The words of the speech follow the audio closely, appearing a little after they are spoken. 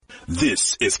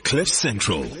This is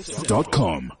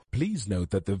CliffCentral.com. Please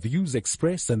note that the views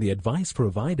expressed and the advice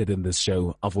provided in this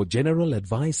show are for general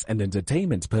advice and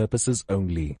entertainment purposes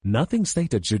only. Nothing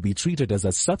stated should be treated as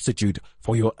a substitute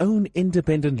for your own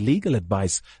independent legal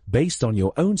advice based on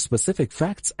your own specific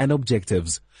facts and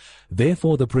objectives.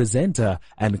 Therefore, the presenter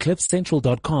and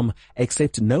CliffCentral.com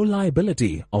accept no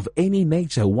liability of any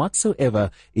nature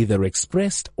whatsoever, either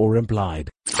expressed or implied.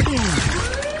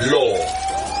 Law,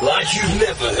 like you've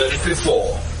never heard it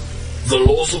before. The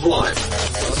Laws of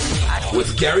Life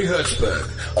with Gary Hertzberg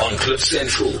on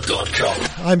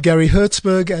CliffCentral.com. I'm Gary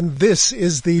Hertzberg, and this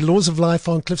is the Laws of Life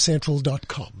on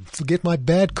CliffCentral.com. Forget my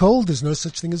bad cold. There's no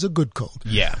such thing as a good cold.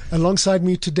 Yeah. Alongside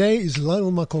me today is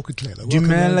Lionel Makokutlela.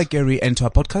 Dumela, Gary, and to our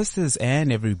podcasters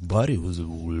and everybody who's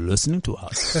listening to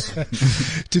us.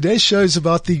 Today's show is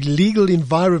about the legal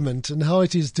environment and how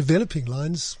it is developing,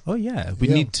 Lions. Oh, yeah. We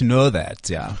need to know that,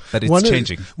 that it's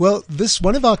changing.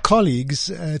 One of our colleagues,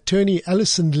 attorney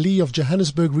Alison Lee of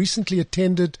Johannesburg, recently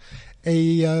attended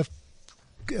a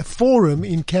forum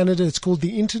in Canada. It's called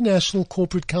the International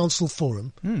Corporate Council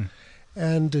Forum.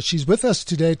 And she's with us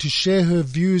today to share her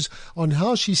views on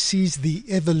how she sees the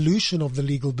evolution of the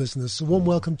legal business. A warm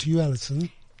welcome to you, Alison.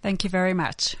 Thank you very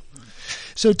much.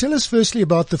 So tell us firstly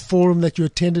about the forum that you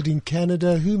attended in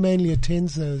Canada. Who mainly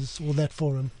attends that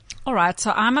forum? All right.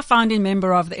 So I'm a founding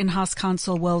member of the In-House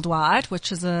Council Worldwide,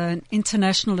 which is an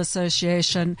international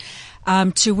association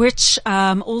to which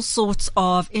all sorts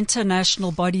of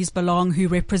international bodies belong who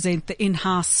represent the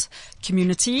in-house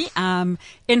community.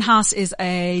 In-house is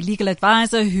a legal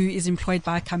advisor who is employed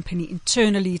by a company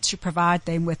internally to provide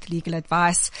them with legal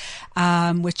advice,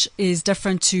 which is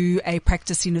different to a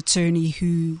practicing attorney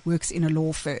who works in a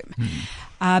law firm.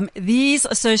 These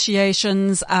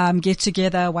associations get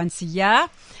together once a year.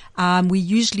 We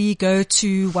usually go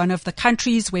to one of the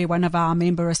countries where one of our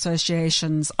member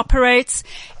associations operates,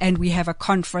 and we have a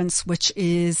conference which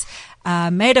is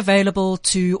made available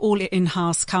to all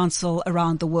in-house counsel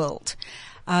around the world.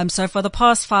 So for the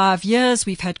past 5 years,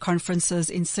 we've had conferences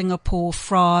in Singapore,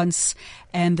 France,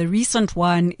 and the recent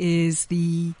one is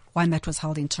the one that was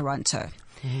held in Toronto.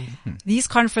 These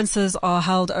conferences are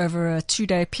held over a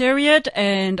 2-day period,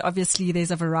 and obviously there's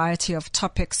a variety of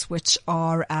topics which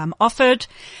are offered,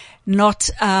 not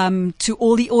to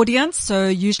all the audience. So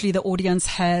usually the audience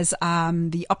has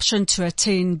the option to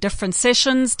attend different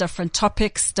sessions, different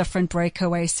topics, different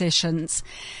breakaway sessions.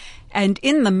 And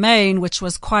in the main, which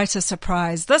was quite a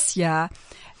surprise this year,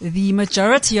 the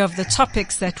majority of the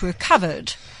topics that were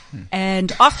covered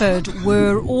and offered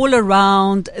were all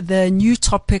around the new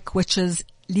topic, which is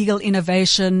legal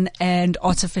innovation and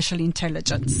artificial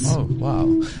intelligence. Oh,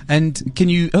 wow. And can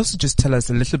you also just tell us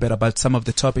a little bit about some of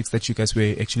the topics that you guys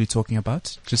were actually talking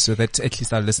about, just so that at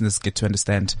least our listeners get to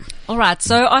understand? All right.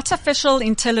 So artificial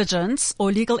intelligence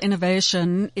or legal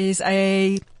innovation is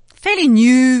a fairly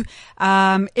new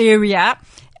area.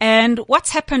 And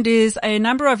what's happened is a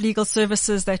number of legal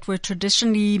services that were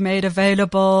traditionally made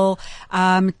available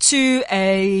to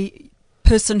a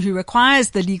person who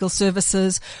requires the legal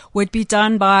services would be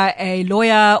done by a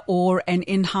lawyer or an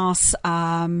in-house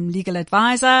legal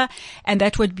advisor, and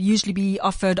that would usually be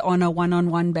offered on a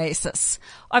one-on-one basis.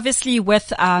 Obviously,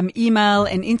 with email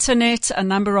and internet, a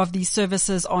number of these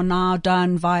services are now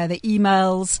done via the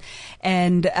emails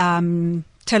and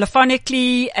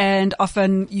telephonically, and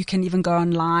often you can even go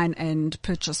online and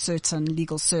purchase certain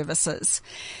legal services.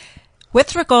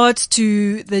 With regards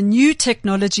to the new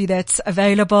technology that's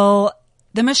available,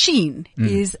 the machine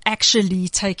is actually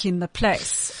taking the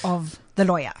place of the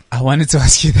lawyer. I wanted to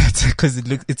ask you that because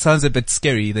it sounds a bit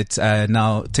scary that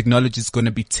now technology is going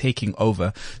to be taking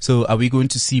over. So are we going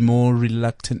to see more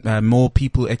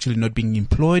people actually not being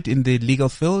employed in the legal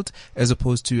field as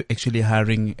opposed to actually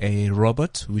hiring a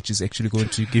robot, which is actually going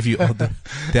to give you all the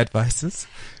advices?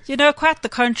 You know, quite the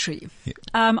contrary.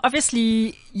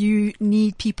 Obviously, you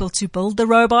need people to build the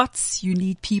robots. You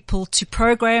need people to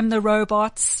program the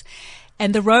robots.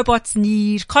 And the robots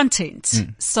need content.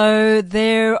 So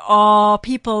there are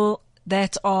people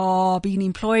that are being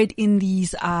employed in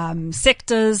these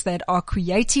sectors that are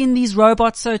creating these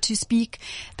robots, so to speak,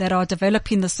 that are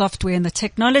developing the software and the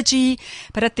technology.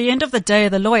 But at the end of the day,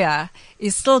 the lawyer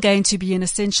is still going to be an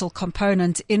essential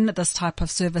component in this type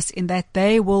of service, in that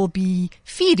they will be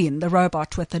feeding the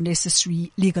robot with the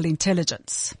necessary legal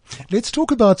intelligence. Let's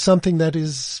talk about something that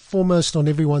is foremost on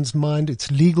everyone's mind. It's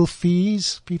legal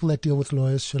fees, people that deal with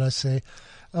lawyers, should I say.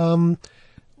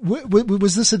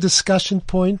 Was this a discussion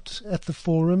point at the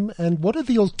forum? And what are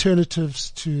the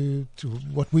alternatives to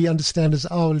what we understand as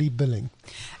hourly billing?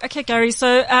 Okay, Gary.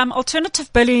 So,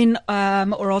 alternative billing,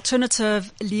 or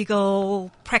alternative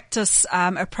legal practice,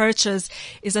 approaches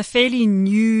is a fairly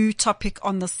new topic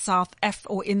on the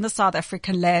in the South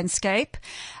African landscape.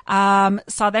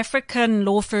 South African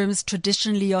law firms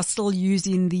traditionally are still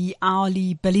using the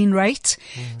hourly billing rate.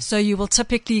 So you will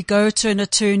typically go to an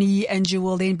attorney and you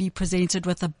will then be presented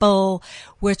with a bill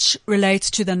which relates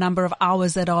to the number of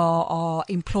hours that are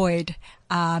employed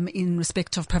in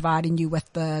respect of providing you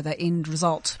with the end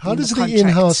result. How does the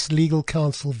in-house legal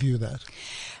counsel view that?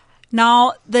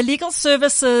 Now, the legal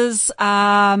services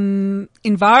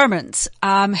environment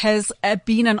has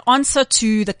been an answer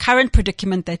to the current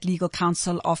predicament that legal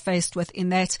counsel are faced with, in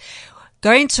that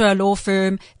going to a law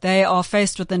firm, they are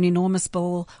faced with an enormous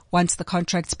bill once the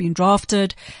contract's been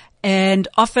drafted, and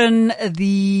often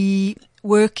the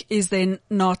work is then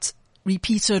not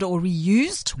repeated or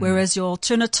reused, whereas your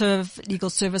alternative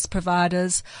legal service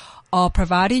providers are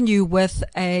providing you with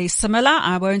a similar,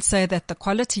 I won't say that the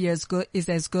quality is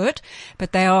as good,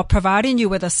 but they are providing you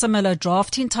with a similar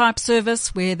drafting type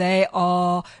service where they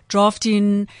are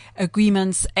drafting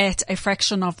agreements at a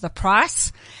fraction of the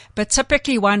price. But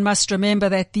typically one must remember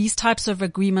that these types of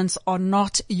agreements are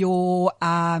not your,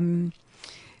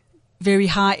 very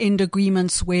high-end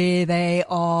agreements where they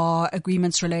are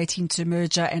agreements relating to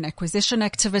merger and acquisition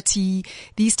activity.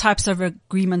 These types of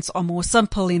agreements are more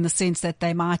simple in the sense that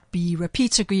they might be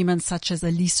repeat agreements such as a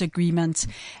lease agreement,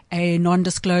 a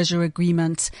non-disclosure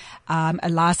agreement, a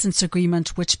license agreement,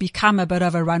 which become a bit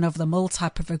of a run-of-the-mill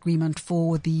type of agreement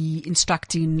for the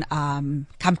instructing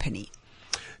company.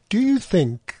 Do you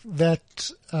think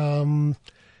that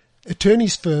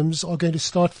attorneys' firms are going to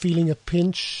start feeling a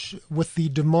pinch with the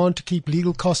demand to keep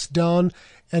legal costs down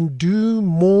and do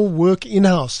more work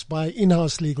in-house by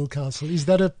in-house legal counsel? Is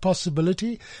that a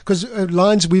possibility? Because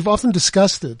Lions, we've often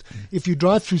discussed it. If you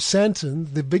drive through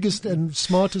Sandton, the biggest and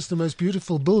smartest and most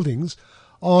beautiful buildings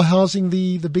are housing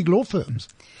the big law firms.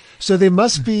 So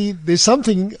there's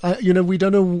something, we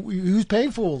don't know who's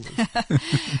paying for all this.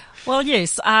 Well,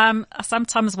 yes. I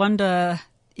sometimes wonder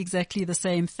exactly the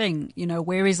same thing.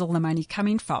 Where is all the money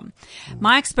coming from?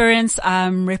 My experience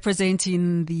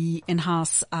representing the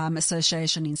in-house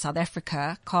association in South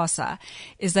Africa, CASA,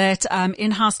 is that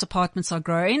in-house departments are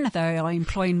growing. They are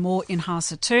employing more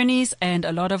in-house attorneys, and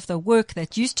a lot of the work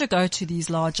that used to go to these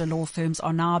larger law firms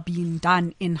are now being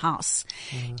done in-house.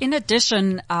 In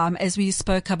addition, as we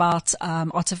spoke about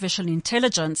artificial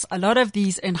intelligence, a lot of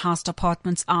these in-house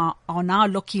departments are now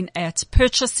looking at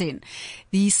purchasing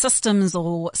these systems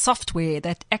or software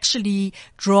that actually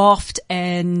draft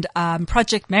and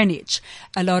project manage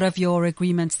a lot of your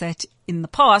agreements that in the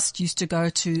past used to go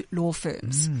to law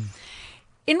firms.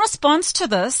 In response to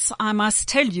this, I must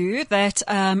tell you that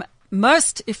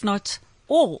most, if not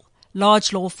all,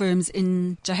 large law firms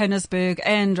in Johannesburg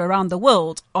and around the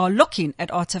world are looking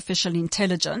at artificial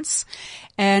intelligence.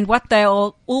 And what they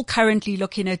are all currently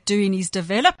looking at doing is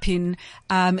developing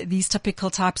these typical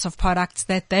types of products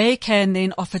that they can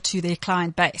then offer to their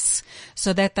client base,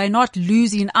 so that they're not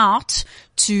losing out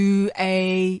to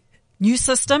a new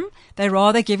system. They're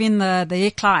rather giving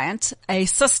their client a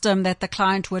system that the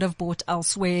client would have bought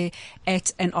elsewhere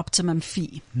at an optimum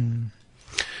fee.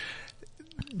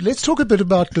 Let's talk a bit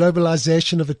about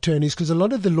globalization of attorneys, because a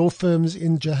lot of the law firms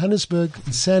in Johannesburg,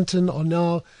 Sandton are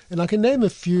now, and I can name a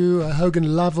few, Hogan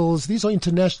Lovells. These are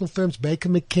international firms, Baker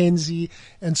McKenzie,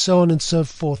 and so on and so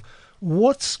forth.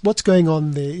 What's going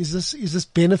on there? Is this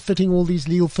benefiting all these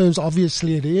legal firms?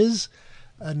 Obviously it is.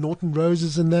 Norton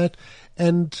Roses and that.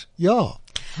 And yeah,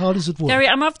 how does it work? Gary,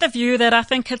 I'm of the view that I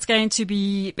think it's going to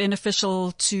be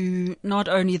beneficial to not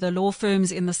only the law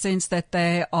firms in the sense that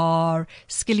they are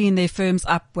skilling their firms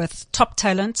up with top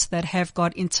talent that have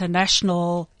got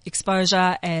international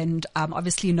exposure and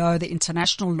obviously know the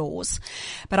international laws.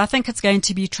 But I think it's going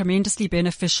to be tremendously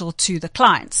beneficial to the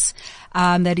clients,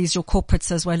 that is your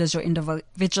corporates as well as your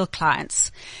individual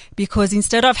clients, because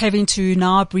instead of having to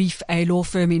now brief a law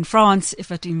firm in France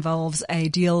if it involves a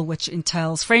deal which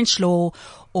entails French law,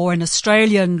 or an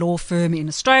Australian law firm in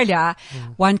Australia,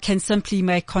 one can simply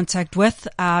make contact with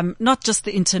not just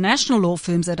the international law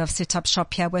firms that have set up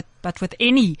shop here, but with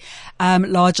any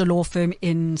larger law firm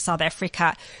in South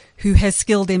Africa who has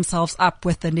skilled themselves up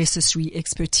with the necessary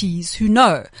expertise, who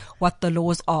know what the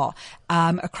laws are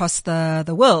across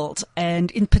the world,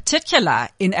 and in particular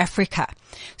in Africa.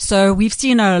 So we've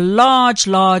seen a large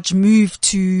move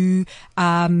to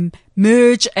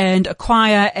merge and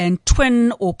acquire and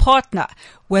twin or partner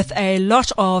with a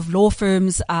lot of law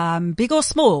firms, big or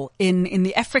small, in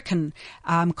the African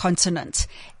continent.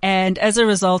 And as a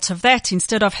result of that,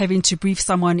 instead of having to brief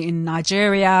someone in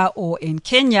Nigeria or in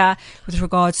Kenya with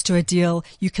regards to a deal,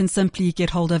 you can simply get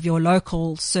hold of your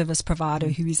local service provider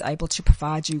who is able to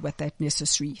provide you with that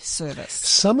necessary service.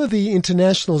 Some of the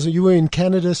internationals, you were in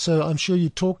Canada, so I'm sure you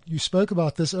spoke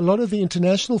about this. A lot of the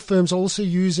international firms are also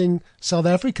using South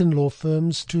African law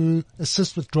firms to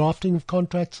assist with drafting of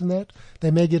contracts and that. They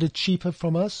may get it cheaper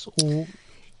from us, or...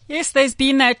 Yes, there's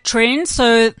been that trend.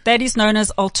 So that is known as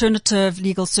alternative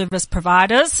legal service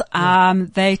providers.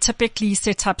 They typically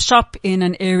set up shop in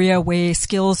an area where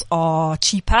skills are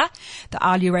cheaper, the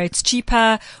hourly rate's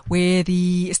cheaper, where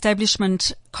the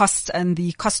establishment costs and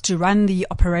the cost to run the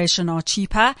operation are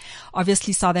cheaper.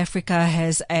 Obviously, South Africa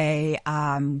has a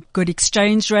good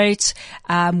exchange rate,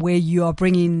 where you are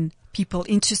bringing people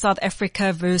into South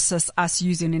Africa versus us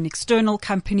using an external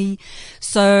company.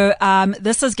 So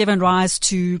this has given rise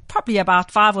to probably about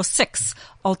 5 or 6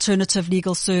 alternative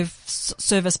legal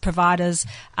service providers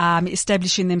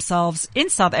establishing themselves in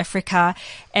South Africa.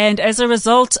 And as a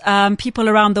result, people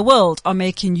around the world are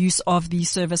making use of these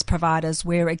service providers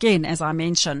where, again, as I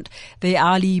mentioned, the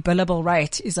hourly billable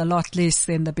rate is a lot less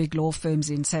than the big law firms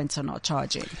in Sandton are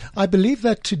charging. I believe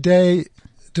that today...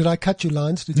 Did I cut you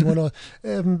lines? Did you want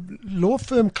to? Law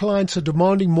firm clients are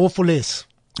demanding more for less.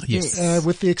 Yes.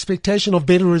 With the expectation of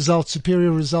better results,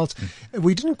 superior results.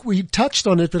 We touched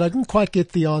on it, but I didn't quite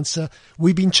get the answer.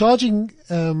 We've been charging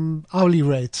hourly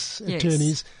rates,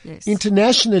 attorneys. Yes.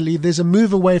 Internationally, there's a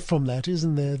move away from that,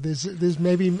 isn't there? There's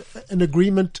maybe an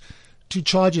agreement to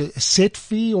charge a set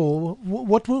fee, or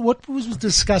what was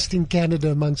discussed in Canada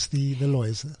amongst the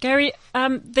lawyers? Gary,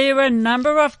 there are a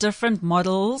number of different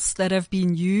models that have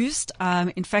been used.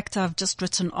 In fact, I've just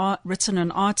written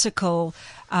an article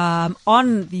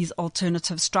on these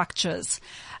alternative structures.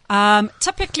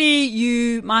 Typically,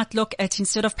 you might look at,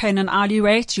 instead of paying an hourly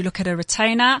rate, you look at a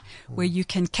retainer where you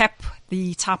can cap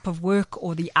the type of work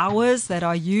or the hours that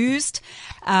are used.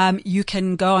 You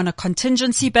can go on a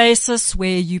contingency basis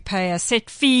where you pay a set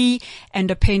fee, and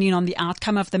depending on the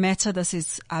outcome of the matter, this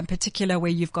is particular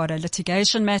where you've got a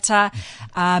litigation matter.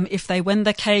 If they win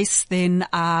the case, then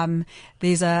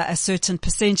there's a certain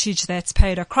percentage that's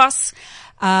paid across.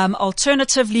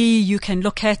 Alternatively, you can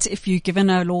look at, if you're given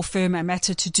a law firm a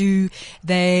matter to do,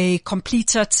 they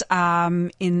complete it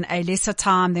in a lesser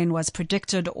time than was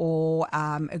predicted or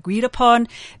agreed upon,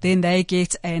 then they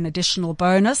get an additional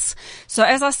bonus. So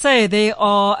as I say, there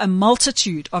are a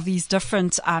multitude of these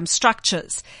different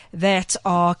structures that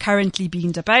are currently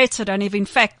being debated and have in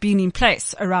fact been in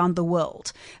place around the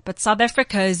world. But South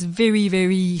Africa is very,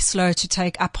 very slow to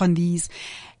take up on these.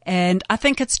 And I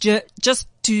think it's just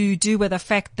to do with the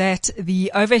fact that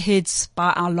the overheads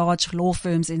by our large law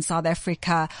firms in South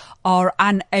Africa are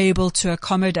unable to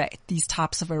accommodate these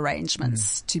types of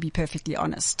arrangements, to be perfectly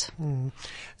honest.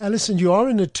 Alison, you are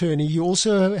an attorney. You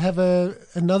also have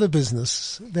another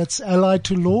business that's allied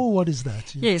to law. What is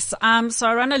that? Yes. So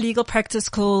I run a legal practice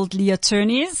called Lee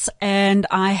Attorneys, and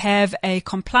I have a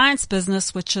compliance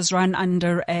business which is run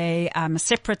under a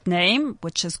separate name,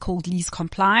 which is called Lee's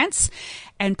Compliance.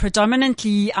 And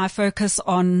predominantly I focus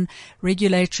on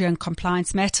regulatory and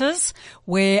compliance matters,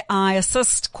 where I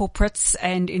assist corporates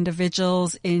and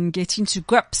individuals in getting to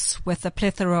grips with the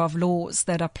plethora of laws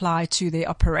that apply to their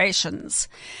operations.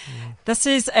 This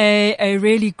is a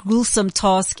really gruesome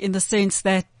task in the sense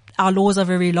that our laws are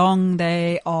very long.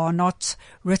 They are not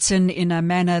written in a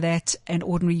manner that an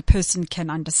ordinary person can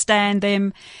understand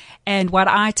them. And what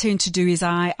I tend to do is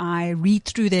I read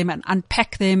through them and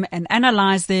unpack them and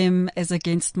analyze them as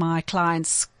against my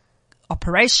client's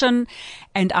operation.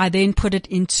 And I then put it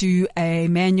into a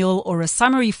manual or a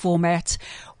summary format,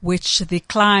 which the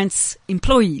client's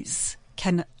employees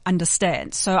can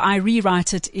understand. So I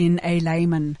rewrite it in a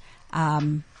layman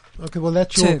Okay, well,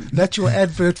 that's your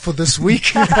advert for this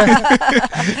week.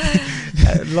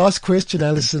 Last question,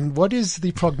 Alison. What is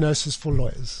the prognosis for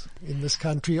lawyers in this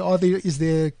country? Is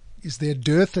there a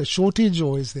dearth, a shortage,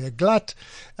 or is there a glut?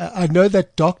 I know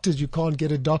that doctors, you can't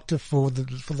get a doctor for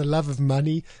the love of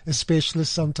money. A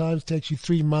specialist sometimes takes you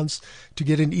 3 months to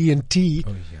get an ENT.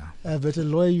 Oh, yeah. But a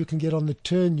lawyer you can get on the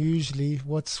turn usually.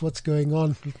 What's going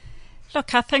on?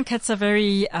 Look, I think it's a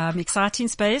very exciting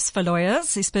space for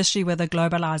lawyers, especially with the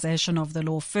globalization of the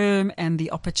law firm and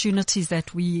the opportunities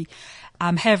that we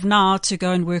have now to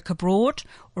go and work abroad,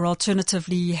 or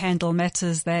alternatively handle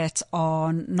matters that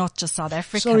are not just South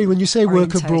African. Sorry, when you say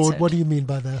work orientated. abroad, what do you mean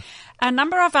by that? A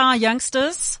number of our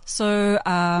youngsters, so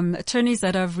attorneys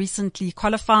that have recently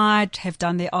qualified, have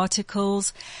done their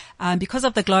articles, because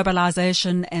of the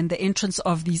globalization and the entrance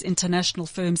of these international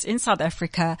firms in South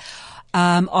Africa,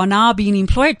 are now being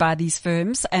employed by these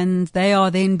firms, and they are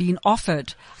then being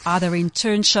offered either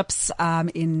internships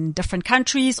in different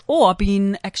countries, or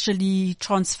being actually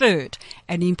transferred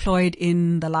and employed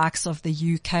in the likes of the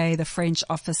UK, the French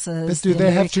offices. But do the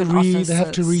they have to American they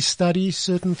have to offices. restudy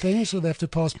certain things, or they have to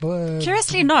pass?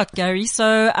 Curiously not, Gary.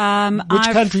 So Which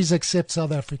countries accept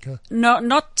South Africa? No,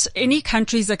 not any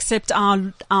countries except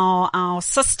our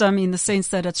system, in the sense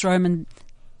that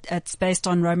it's based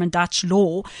on Roman Dutch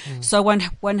law. So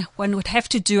one would have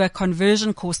to do a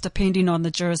conversion course depending on the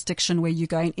jurisdiction where you're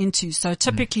going into. So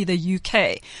typically the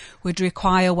UK would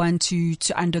require one to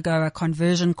undergo a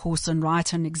conversion course and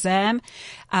write an exam.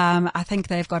 I think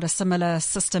they've got a similar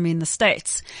system in the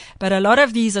States. But a lot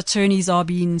of these attorneys are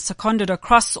being seconded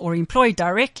across or employed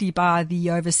directly by the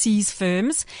overseas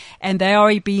firms, and they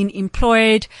are being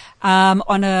employed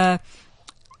on a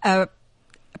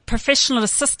professional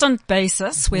assistant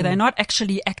basis, where they're not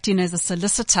actually acting as a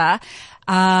solicitor,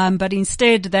 but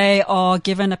instead they are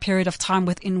given a period of time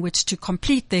within which to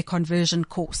complete their conversion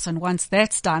course. And once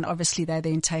that's done, obviously they're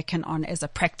then taken on as a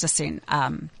practicing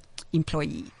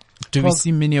employee. Do we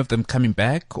see many of them coming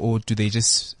back, or do they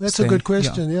just That's stay? a good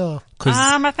question, yeah. 'Cause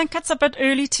I think it's a bit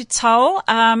early to tell.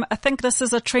 I think this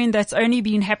is a trend that's only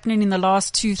been happening in the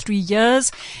last 2-3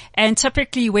 years. And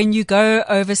typically when you go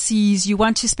overseas, you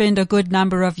want to spend a good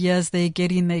number of years there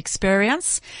getting the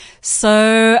experience.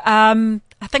 So,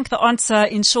 I think the answer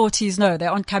in short is no, they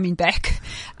aren't coming back.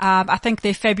 I think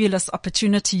they're fabulous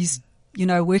opportunities,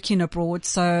 working abroad.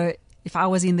 So if I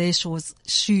was in their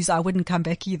shoes, I wouldn't come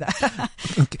back either.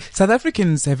 Okay. South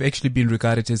Africans have actually been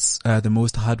regarded as the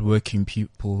most hardworking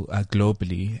people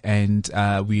globally, and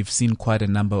we've seen quite a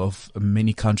number of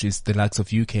many countries, the likes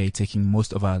of UK, taking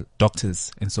most of our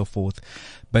doctors and so forth.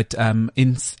 But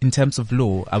in terms of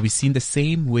law, are we seeing the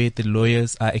same, where the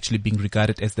lawyers are actually being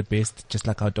regarded as the best, just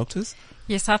like our doctors?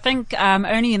 Yes, I think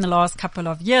only in the last couple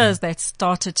of years that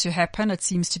started to happen. It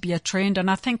seems to be a trend, and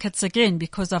I think it's again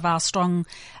because of our strong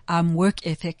work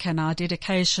ethic and our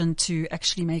dedication to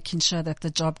actually making sure that the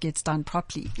job gets done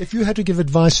properly. If you had to give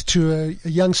advice to a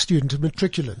young student, a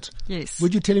matriculant, Yes.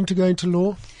 would you tell him to go into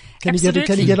law? Can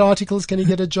Absolutely. he get articles? Can he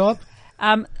get a job?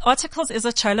 Articles is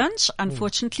a challenge,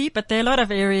 unfortunately, but there are a lot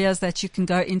of areas that you can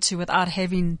go into without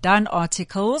having done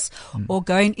articles, or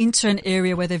going into an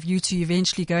area with a view to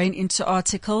eventually going into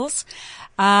articles.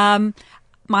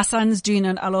 My son's doing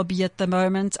an LLB at the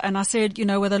moment, and I said,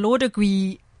 with a law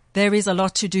degree, there is a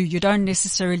lot to do. You don't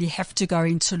necessarily have to go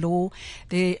into law.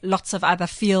 There are lots of other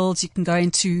fields. You can go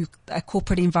into a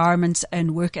corporate environment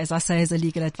and work, as I say, as a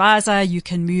legal advisor. You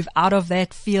can move out of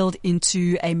that field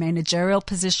into a managerial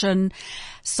position.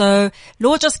 So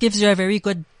law just gives you a very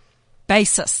good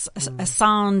basis, a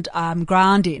sound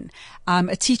grounding.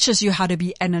 It teaches you how to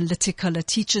be analytical. It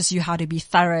teaches you how to be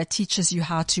thorough. It teaches you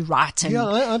how to write. And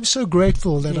I'm so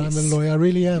grateful that I'm a lawyer. I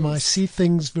really am. I see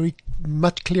things very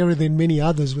much clearer than many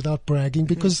others, without bragging,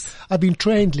 because I've been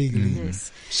trained legally.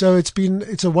 Yes. So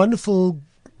it's a wonderful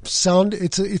sound.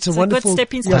 It's a wonderful good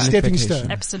stepping stone. stepping stone.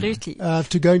 Absolutely.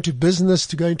 To go into business,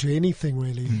 to go into anything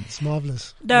really. It's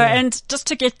marvelous. No, and just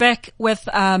to get back with,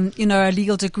 a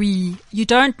legal degree, you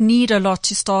don't need a lot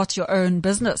to start your own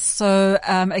business. So,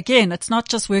 again, it's not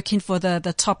just working for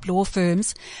the top law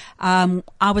firms.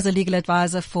 I was a legal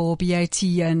advisor for BAT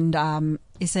and,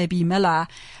 SAB Miller,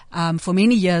 for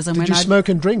many years. And Did you smoke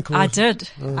and drink? Or? I did.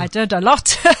 I did a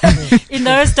lot. In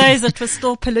those days, it was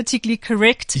still politically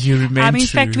correct. You remain in true.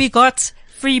 fact, we got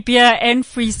free beer and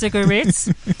free cigarettes.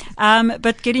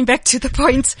 But getting back to the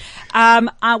point,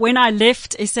 when I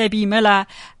left SAB Miller,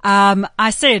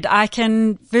 I said I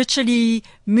can virtually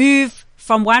move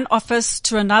from one office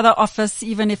to another office,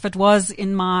 even if it was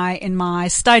in my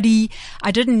study.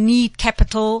 I didn't need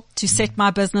capital to set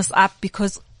my business up,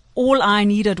 because all I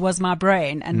needed was my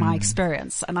brain and my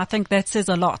experience. And I think that says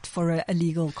a lot for a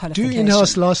legal qualification. Do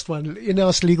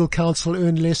in-house legal counsel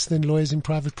earn less than lawyers in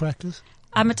private practice?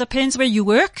 It depends where you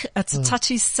work. It's a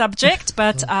touchy subject,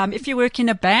 but if you work in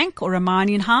a bank or a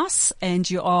mining house and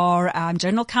you are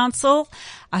general counsel,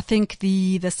 I think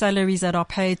the salaries that are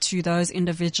paid to those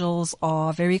individuals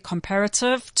are very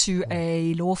comparative to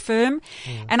a law firm.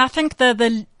 And I think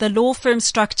the law firm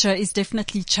structure is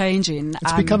definitely changing.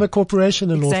 It's become a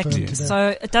corporation, a law firm exactly. today.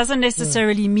 So it doesn't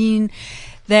necessarily mean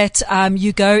that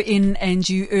you go in and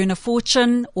you earn a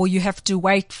fortune, or you have to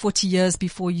wait 40 years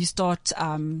before you start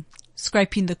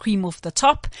scraping the cream off the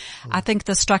top. I think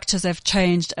the structures have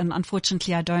changed, and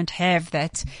unfortunately I don't have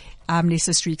that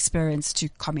necessary experience to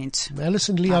comment.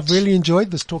 Alison Lee, I've really enjoyed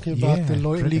this, talking about the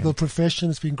legal profession.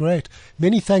 It's been great.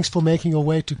 Many thanks for making your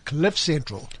way to Cliff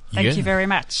Central. Thank you very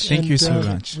much. Thank you so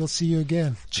much. We'll see you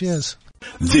again. Cheers.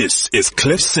 This is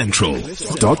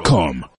CliffCentral.com.